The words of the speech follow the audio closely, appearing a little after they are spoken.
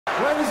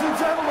Ladies and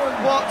gentlemen,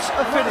 what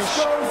a finish.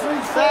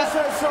 That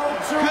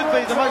could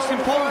be the most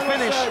important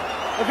finish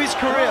of his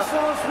career.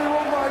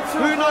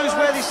 Who knows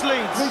where this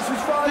leads?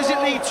 Does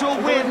it lead to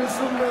a win?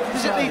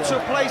 Does it lead to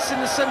a place in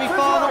the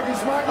semi-final?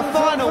 A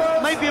final,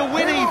 maybe a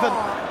win even.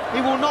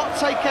 He will not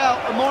take out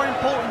a more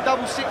important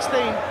double 16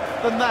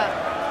 than that.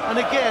 And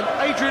again,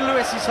 Adrian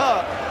Lewis is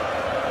hurt.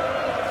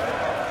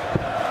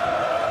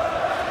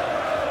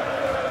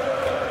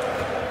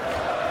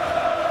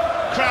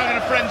 Crowd in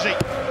a frenzy.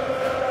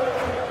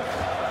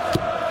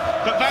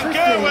 But Van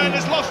Gerwen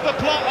has lost the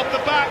plot off the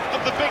back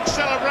of the big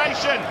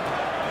celebration.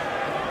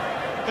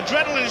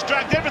 Adrenaline has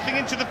dragged everything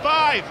into the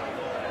 5.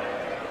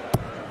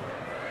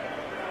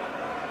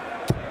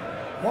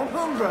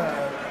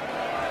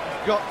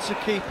 100. Got to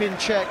keep in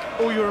check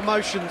all your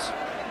emotions.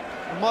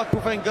 And Michael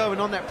Van Gerwen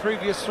on that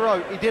previous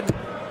throw, he didn't.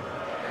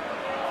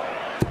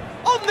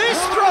 On this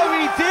throw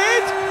he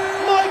did!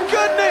 My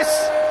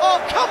goodness! Oh,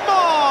 come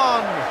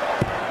on!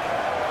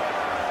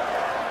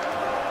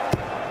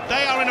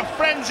 They are in a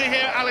frenzy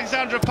here at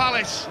Alexandra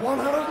Palace.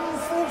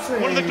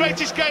 140. One of the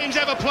greatest games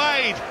ever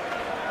played.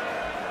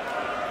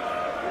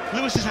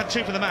 Lewis has had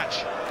 2 for the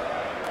match.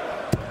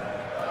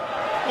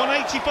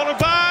 180 followed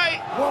by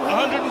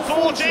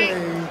 140.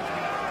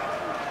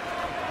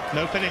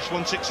 No finish,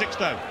 166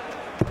 though.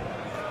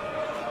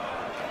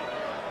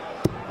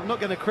 I'm not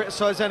going to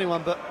criticise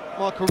anyone, but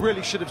Michael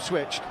really should have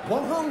switched.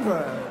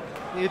 100.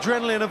 The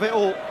adrenaline of it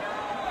all.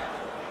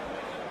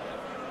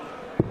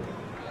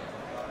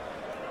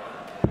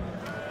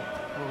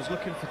 I was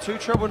looking for 2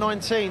 treble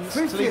 19s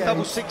to lead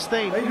double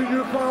 16.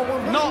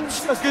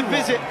 Not a good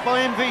visit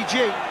by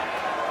MVG.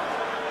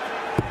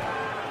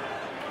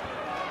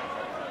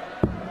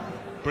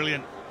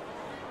 Brilliant.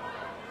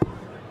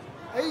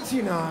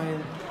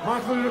 89.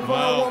 Michael, you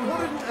require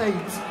 108.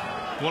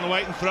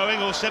 108 and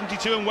throwing, or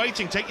 72 and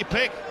waiting. Take your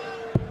pick.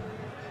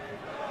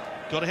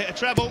 Got to hit a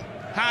treble.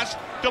 Has.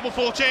 Double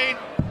 14.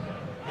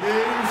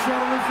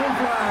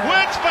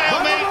 Words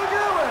fail me.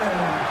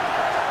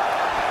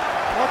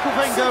 Michael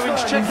Van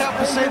Gerwen's checkout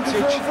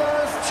percentage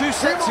 2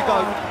 sets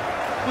ago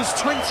was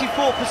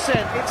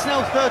 24%. It's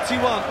now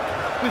 31.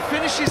 With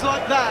finishes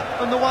like that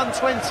on the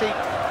 120,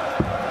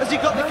 has he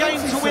got the game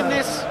to win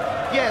this?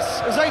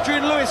 Yes. Has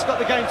Adrian Lewis got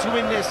the game to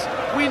win this?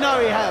 We know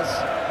he has.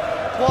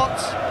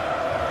 What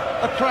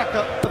a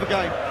cracker of a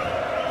game.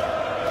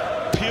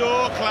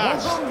 Pure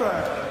class.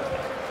 100.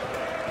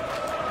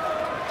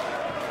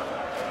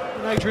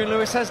 And Adrian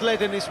Lewis has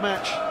led in this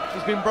match.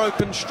 He's been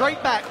broken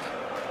straight back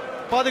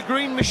by the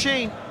green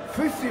machine.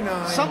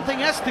 59. Something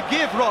has to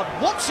give, Rod.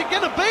 What's it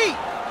going to be?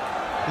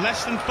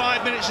 Less than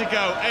 5 minutes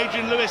ago,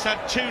 Adrian Lewis had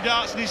 2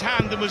 darts in his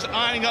hand and was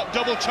eyeing up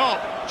double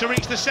top to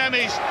reach the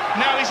semis.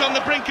 Now he's on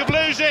the brink of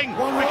losing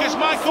because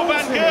Michael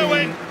Van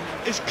Gerwen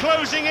is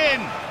closing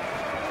in.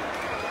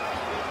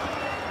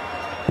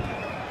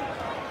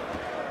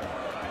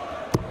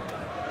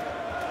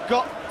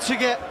 Got to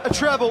get a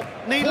treble,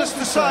 needless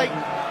to say.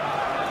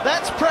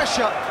 That's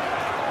pressure.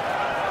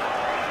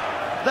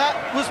 That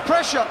was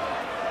pressure.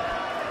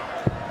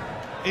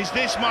 Is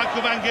this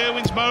Michael Van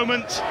Gerwen's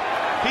moment?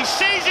 He's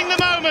seizing the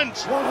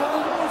moment!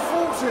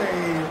 140.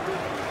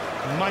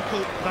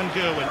 Michael Van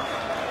Gerwen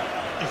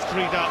is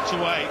 3 darts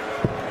away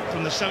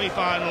from the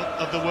semi-final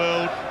of the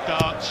World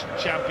Darts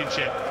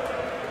Championship.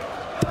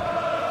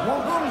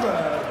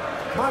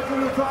 100. Michael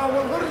require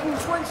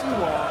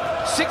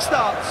 121. 6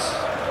 darts.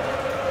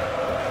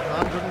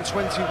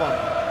 121.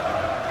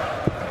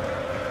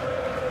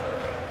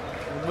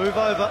 We'll move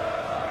over.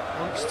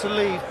 Wants to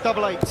leave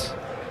double 8.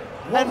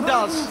 And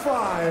does.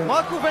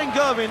 Michael Van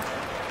Gerwen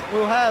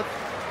will have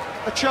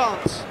a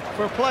chance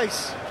for a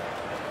place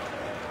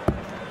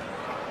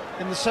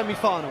in the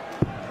semi-final.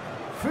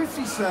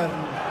 57.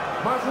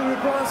 Michael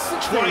requires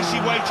 60. Twice he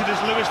waited as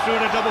Lewis threw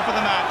in a double for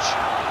the match.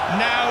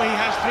 Now he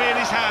has 3 in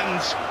his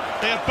hands.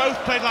 They have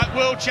both played like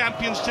world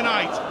champions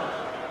tonight.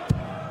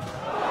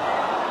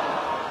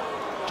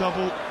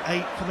 Double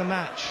 8 for the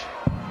match.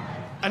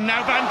 And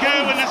now Van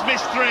Gerwen has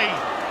missed 3.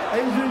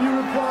 Adrian, you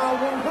require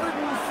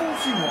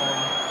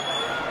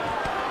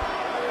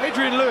 141.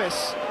 Adrian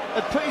Lewis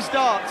had put his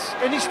darts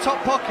in his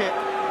top pocket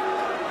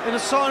in a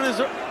sign of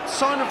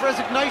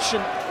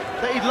resignation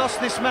that he'd lost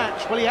this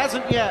match. Well, he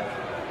hasn't yet.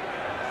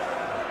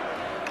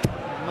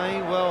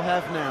 May well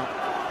have now.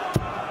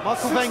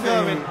 Michael Van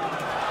Gerwen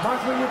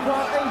Michael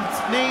require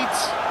 8.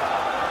 needs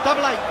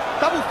double 8,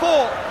 double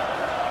 4.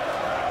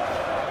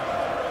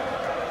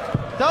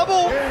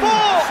 Double 4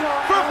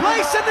 for a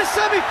place in the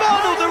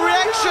semi-final. The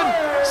reaction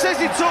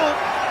says it all.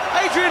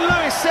 Adrian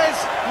Lewis says,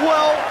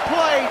 well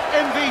played,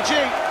 MVG.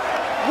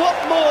 What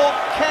more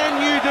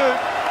can you do?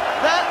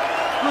 That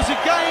was a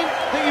game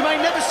that you may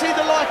never see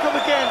the like of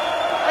again.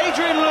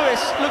 Adrian Lewis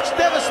looks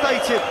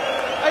devastated.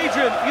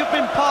 Adrian, you've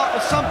been part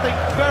of something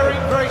very,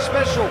 very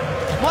special.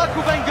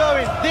 Michael Van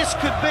Gerwen, this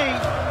could be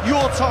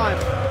your time.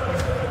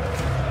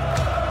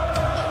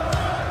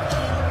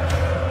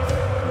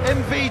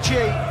 MVG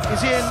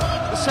is in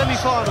the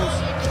semi-finals.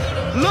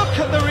 Look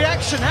at the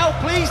reaction, how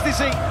pleased is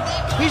he?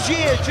 His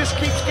year just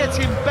keeps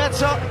getting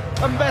better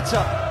and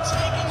better.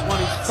 It's one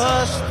his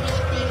first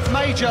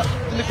major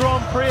in the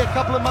Grand Prix a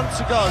couple of months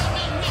ago.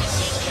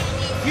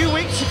 A few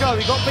weeks ago,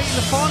 he got beaten in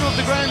the final of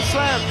the Grand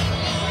Slam.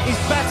 He's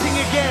batting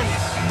again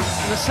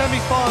in the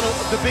semi-final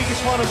of the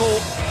biggest one of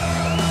all.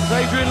 As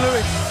Adrian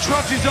Lewis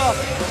trudges up.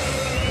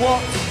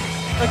 What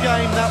a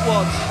game that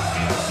was.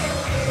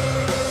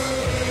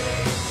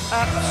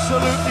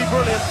 Absolutely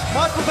brilliant.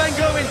 Michael van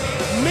Gerwen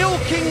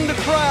milking the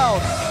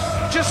crowd,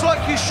 just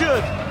like you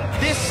should.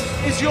 This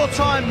is your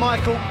time,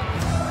 Michael.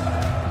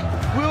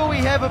 Will we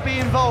ever be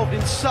involved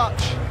in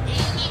such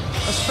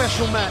a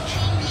special match?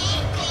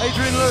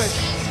 Adrian Lewis,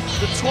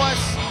 the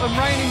twice and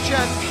reigning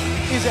champ,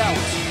 is out.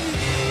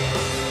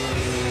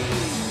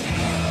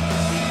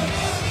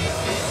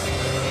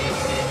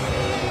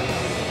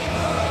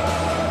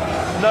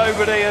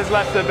 Nobody has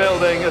left the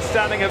building. A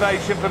standing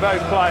ovation for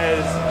both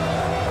players.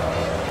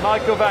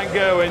 Michael van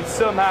Gerwen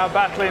somehow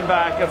battling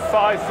back a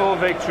 5-4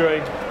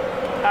 victory.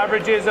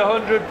 Averages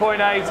 100.8,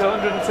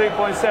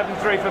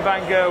 102.73 for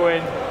van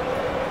Gerwen.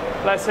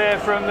 Let's hear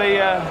from the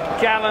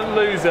gallant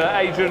loser,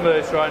 Adrian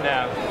Lewis, right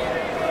now.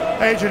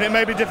 Adrian, it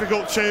may be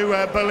difficult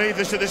to believe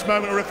this at this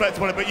moment or reflect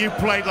upon it, but you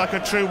played like a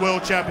true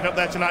world champion up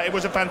there tonight. It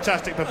was a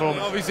fantastic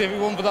performance. Obviously, if we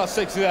won for that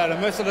 60 there,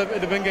 it'd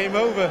have been game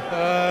over.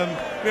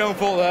 My own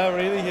fault there,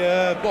 really,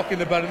 blocking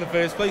the bat in the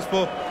first place,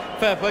 but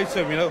fair play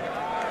to him, you know.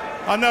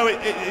 I know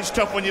it's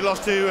tough when you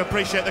lost to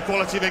appreciate the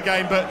quality of the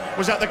game, but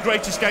was that the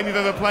greatest game you've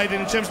ever played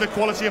in terms of the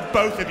quality of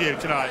both of you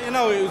tonight? You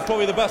know, it was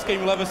probably the best game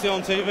you'll ever see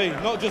on TV.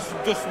 Not just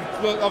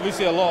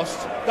obviously a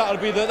loss. That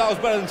was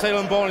better than Taylor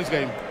and Barney's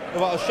game,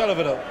 without a shadow of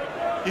a doubt.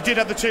 You did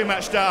have the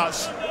two-match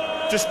starts.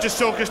 Just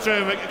talk us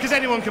through it, because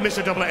anyone can miss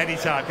a double at any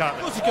time, can't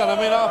they? Of course you can. I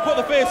mean, I put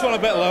the first one a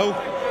bit low,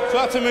 so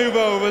I had to move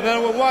over, and then I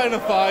went wide in a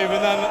 5,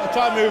 and then I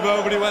tried to move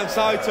over, and he went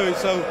side to it,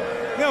 so,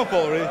 my own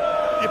fault, really.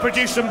 You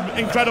produced some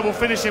incredible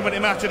finishing when it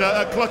mattered,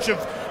 a clutch of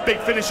big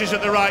finishes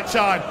at the right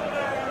time.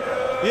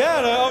 Yeah,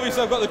 and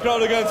obviously I've got the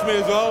crowd against me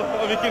as well,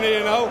 if you can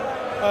hear now.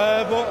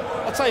 But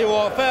I'll tell you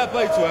what, fair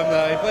play to him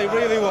there. He played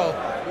really well.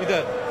 He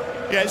did.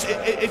 Yeah,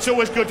 it's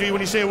always good to you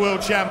when you see a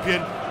world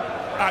champion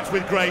act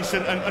with grace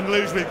and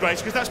lose with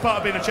grace, because that's part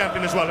of being a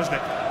champion as well, isn't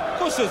it? Of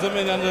course it is. I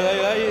mean, at the end of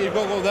the day, you've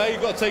got to go there,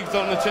 you've got to take it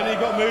on the chin, you've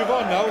got to move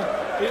on now.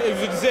 It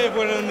was a deserved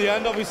winner in the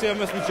end. Obviously I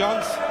missed my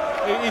chance.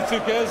 He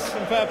took his,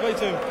 and fair play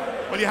to him.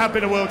 Well, you have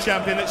been a world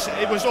champion.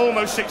 It was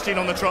almost 16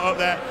 on the trot up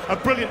there. A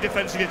brilliant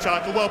defence of your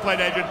title. Well played,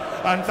 Adrian,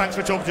 and thanks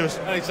for talking to us.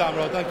 Anytime,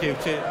 Rod. Thank you.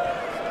 Cheers.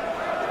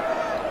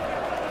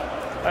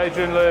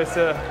 Adrian Lewis,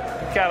 a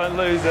gallant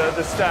loser.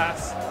 The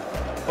stats,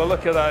 well,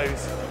 look at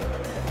those.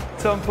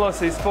 Ton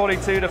pluses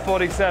 42 to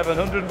 47,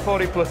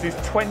 140 pluses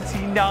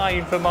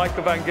 29 for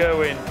Michael van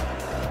Gerwen.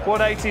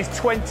 180s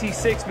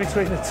 26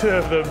 between the two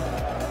of them.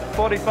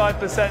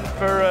 45%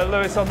 for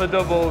Lewis on the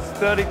doubles,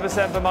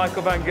 30% for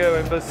Michael van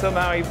Gerwen, but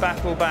somehow he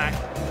battled back.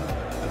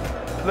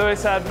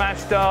 Lewis had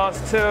match darts,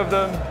 2 of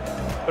them,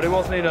 but it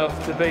wasn't enough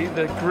to beat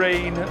the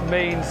green,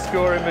 mean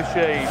scoring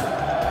machine.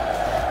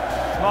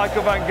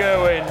 Michael van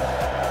Gerwen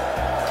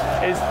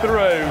is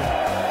through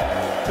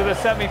to the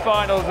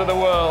semi-finals of the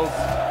Worlds,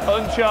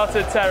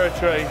 uncharted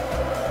territory.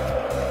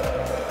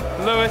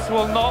 Lewis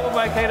will not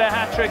make it a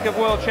hat-trick of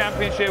World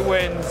Championship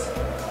wins.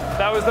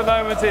 That was the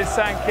moment it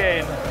sank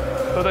in.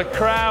 For the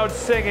crowd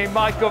singing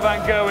Michael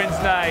van Gerwen's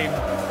name.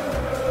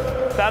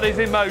 That is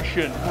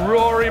emotion,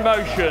 raw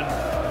emotion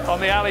on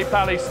the Ali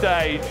Pali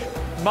stage.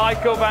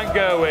 Michael van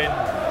Gerwen,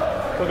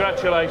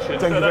 congratulations.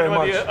 Thank you very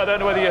much. I don't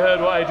know whether you heard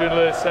what Adrian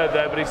Lewis said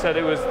there, but he said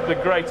it was the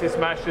greatest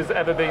match that's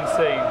ever been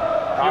seen.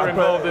 You're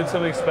involved in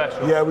something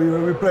special. Yeah,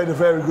 we played a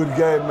very good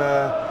game.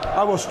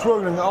 I was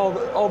struggling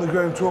all the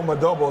game through my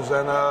doubles,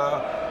 and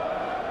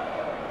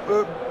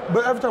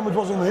but every time it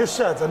was on his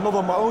set and not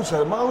on my own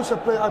set. My own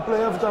set I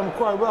play every time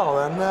quite well,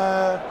 and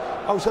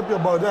I was happy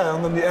about that.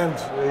 And in the end,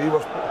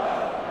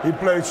 he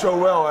played so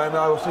well, and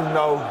I was thinking,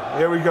 no,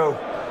 here we go.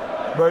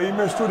 But he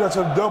missed 2. That's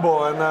a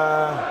double, and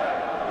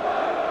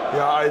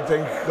yeah, I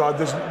think, God,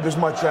 this is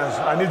my chance.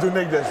 I need to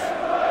nick this.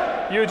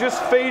 You were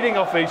just feeding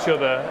off each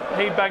other.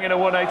 He'd bang in a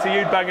 180,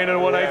 you'd bang in a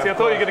 180. Yeah, I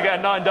thought you were going to get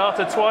a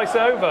 9-darter twice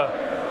over.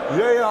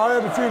 Yeah, I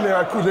had a feeling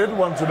I could hit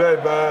one today,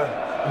 but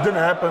it didn't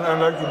happen.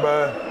 Unlucky,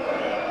 but.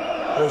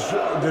 This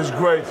is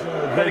great.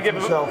 Great give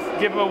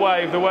him a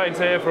wave. They're waiting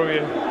to hear from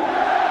you.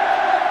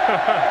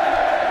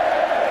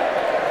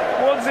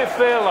 What does it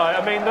feel like?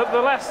 I mean,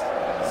 the last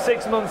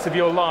 6 months of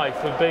your life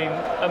have been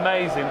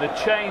amazing. The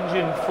change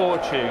in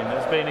fortune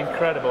has been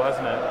incredible,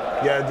 hasn't it?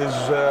 Yeah, this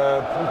is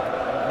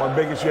my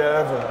biggest year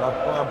ever.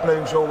 I'm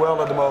playing so well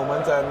at the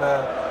moment,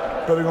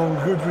 and putting on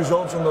good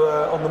results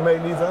on the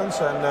main events,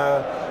 and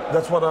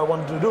that's what I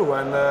wanted to do.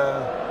 And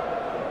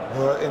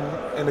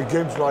in the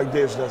games like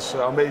this, that's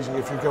amazing.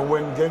 If you can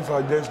win games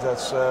like this,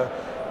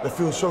 that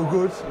feels so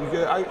good.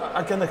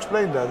 I can't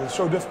explain that. It's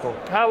so difficult.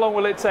 How long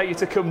will it take you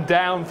to come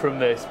down from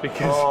this?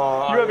 Because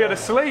you won't be able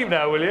to sleep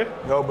now, will you?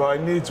 No, but I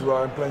need to.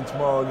 I'm playing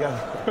tomorrow again.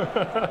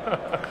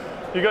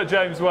 You got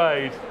James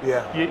Wade.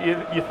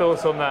 Yeah. Your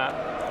thoughts on that?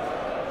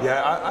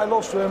 Yeah, I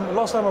lost to him.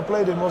 Last time I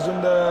played him was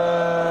in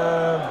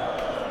the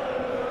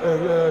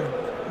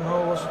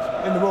how was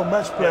it? In the World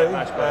Match Play, Yeah,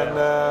 match play, and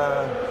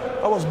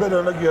I was better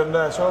unlucky than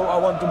that. So I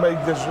want to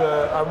make this.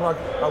 I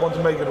want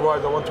to make it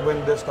right. I want to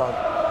win this time.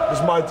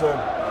 It's my turn.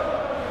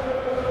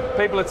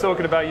 People are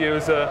talking about you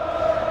as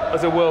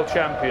a world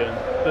champion.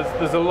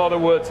 There's a lot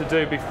of work to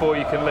do before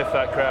you can lift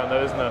that crown,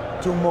 though, isn't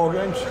there? 2 more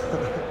games.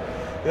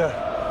 Yeah,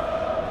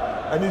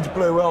 I need to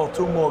play well.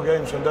 2 more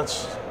games, and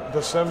that's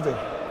everything.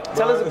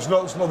 It's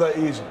not that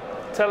easy.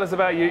 Tell us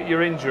about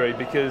your injury,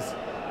 because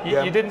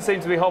you didn't seem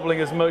to be hobbling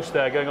as much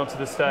there going onto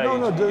the stage.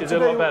 No, you did a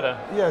lot better.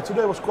 Yeah,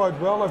 today was quite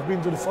well. I've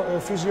been to the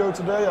physio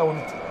today. I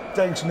want to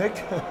thanks Nick.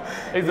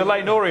 He's the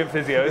Leighton Orient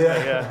physio,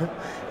 isn't he? Yeah.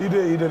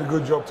 He did a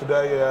good job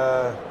today.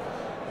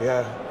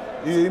 Yeah,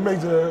 he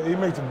made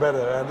it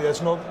better, and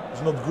it's not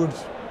good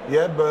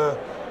yet. But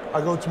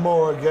I go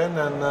tomorrow again,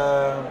 and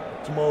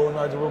tomorrow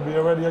night I will be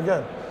ready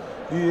again.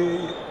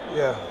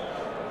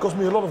 Cost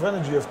me a lot of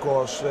energy, of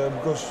course,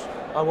 because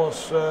I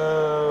was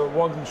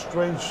walking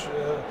strange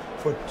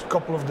for a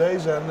couple of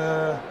days, and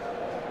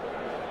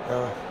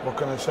what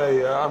can I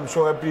say? I'm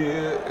so happy.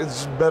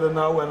 It's better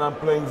now, and I'm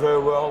playing very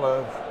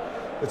well.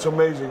 It's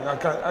amazing.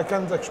 I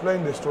can't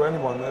explain this to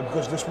anyone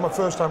because this is my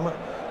first time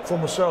for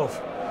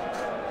myself.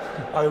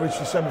 I reached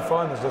the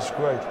semi-finals. That's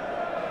great.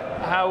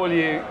 How will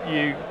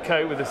you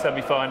cope with the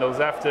semi-finals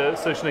after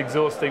such an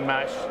exhausting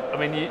match? I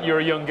mean, you're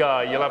a young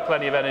guy. You'll have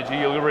plenty of energy.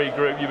 You'll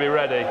regroup. You'll be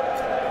ready.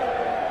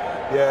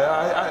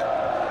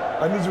 Yeah,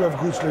 I need to have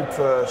good sleep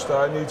first.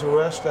 I need to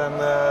rest, and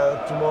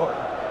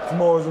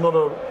tomorrow is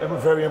another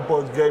very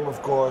important game,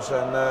 of course.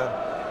 And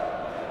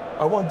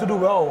I want to do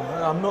well.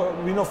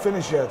 We're not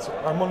finished yet.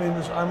 I'm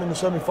in the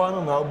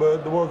semi-final now,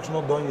 but the work's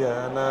not done yet.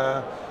 And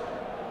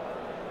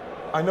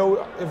I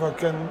know if I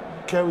can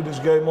carry this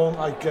game on,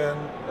 I can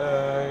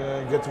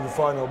get to the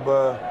final.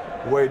 But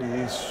Wade,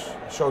 he's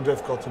so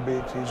difficult to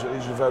beat. He's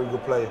a very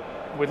good player.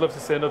 We'd love to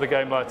see another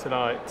game like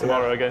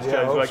tomorrow against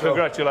James Wade. So.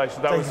 Congratulations,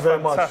 that was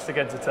fantastic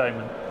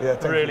entertainment. Yeah,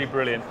 thank really you.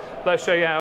 Brilliant. Let's show you how